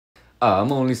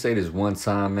I'm only say this one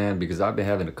time, man, because I've been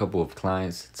having a couple of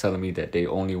clients telling me that they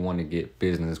only want to get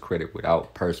business credit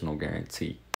without personal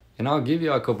guarantee. And I'll give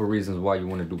you a couple reasons why you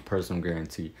want to do personal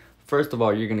guarantee. First of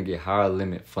all, you're going to get higher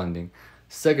limit funding.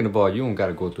 Second of all, you don't got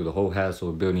to go through the whole hassle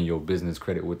of building your business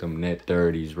credit with them net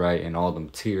 30s, right? And all them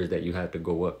tiers that you have to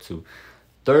go up to.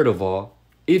 Third of all,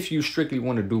 if you strictly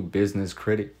want to do business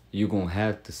credit, you're going to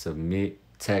have to submit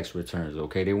tax returns,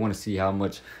 okay? They want to see how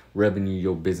much revenue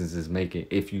your business is making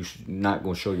if you not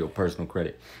going to show your personal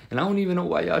credit. And I don't even know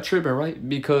why y'all tripping, right?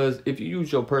 Because if you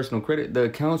use your personal credit, the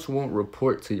accounts won't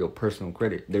report to your personal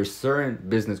credit. There's certain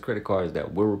business credit cards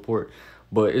that will report,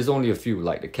 but it's only a few,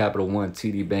 like the Capital One,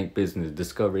 TD Bank Business,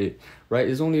 Discovery, right?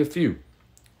 It's only a few.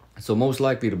 So most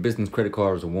likely the business credit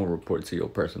cards won't report to your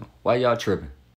personal. Why y'all tripping?